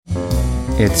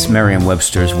It's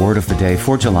Merriam-Webster's Word of the Day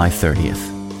for July 30th.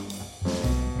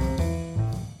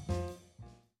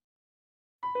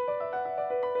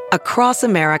 Across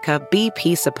America,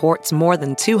 BP supports more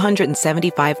than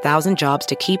 275,000 jobs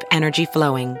to keep energy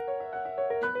flowing.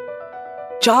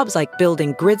 Jobs like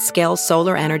building grid-scale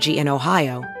solar energy in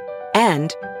Ohio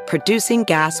and producing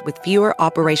gas with fewer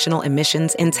operational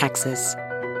emissions in Texas.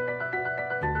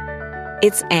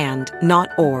 It's and, not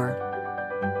or.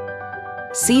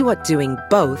 See what doing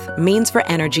both means for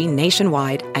energy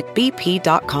nationwide at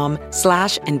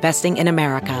bp.com/investing in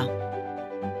America.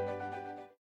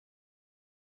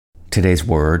 Today's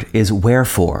word is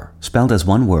wherefore, spelled as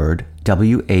one word,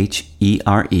 wherefore.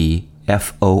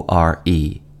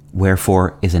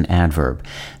 Wherefore is an adverb.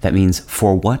 That means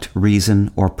for what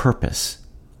reason or purpose.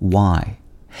 Why.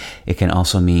 It can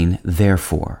also mean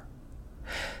therefore.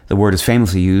 The word is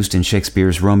famously used in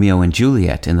Shakespeare's Romeo and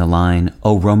Juliet in the line,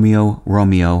 "O Romeo,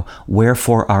 Romeo,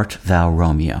 wherefore art thou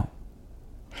Romeo?"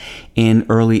 In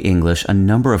early English, a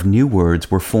number of new words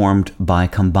were formed by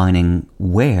combining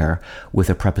where with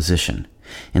a preposition.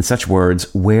 In such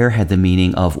words, where had the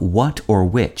meaning of what or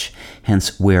which,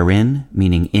 hence wherein,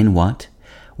 meaning in what,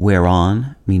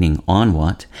 whereon, meaning on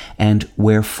what, and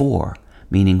wherefore,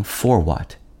 meaning for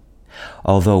what.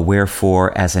 Although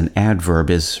wherefore as an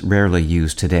adverb is rarely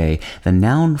used today, the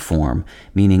noun form,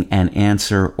 meaning an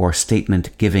answer or statement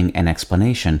giving an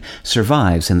explanation,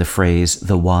 survives in the phrase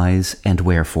the whys and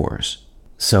wherefores.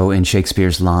 So in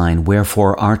Shakespeare's line,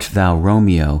 "Wherefore art thou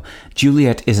Romeo?"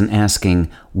 Juliet isn't asking,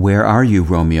 "Where are you,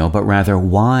 Romeo?" but rather,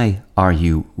 "Why are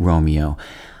you Romeo?"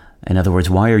 In other words,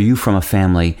 why are you from a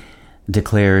family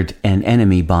declared an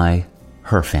enemy by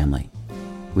her family?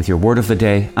 With your Word of the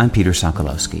Day, I'm Peter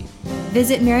Sokolowski.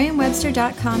 Visit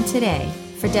Merriam-Webster.com today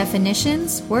for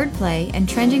definitions, wordplay, and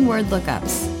trending word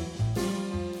lookups.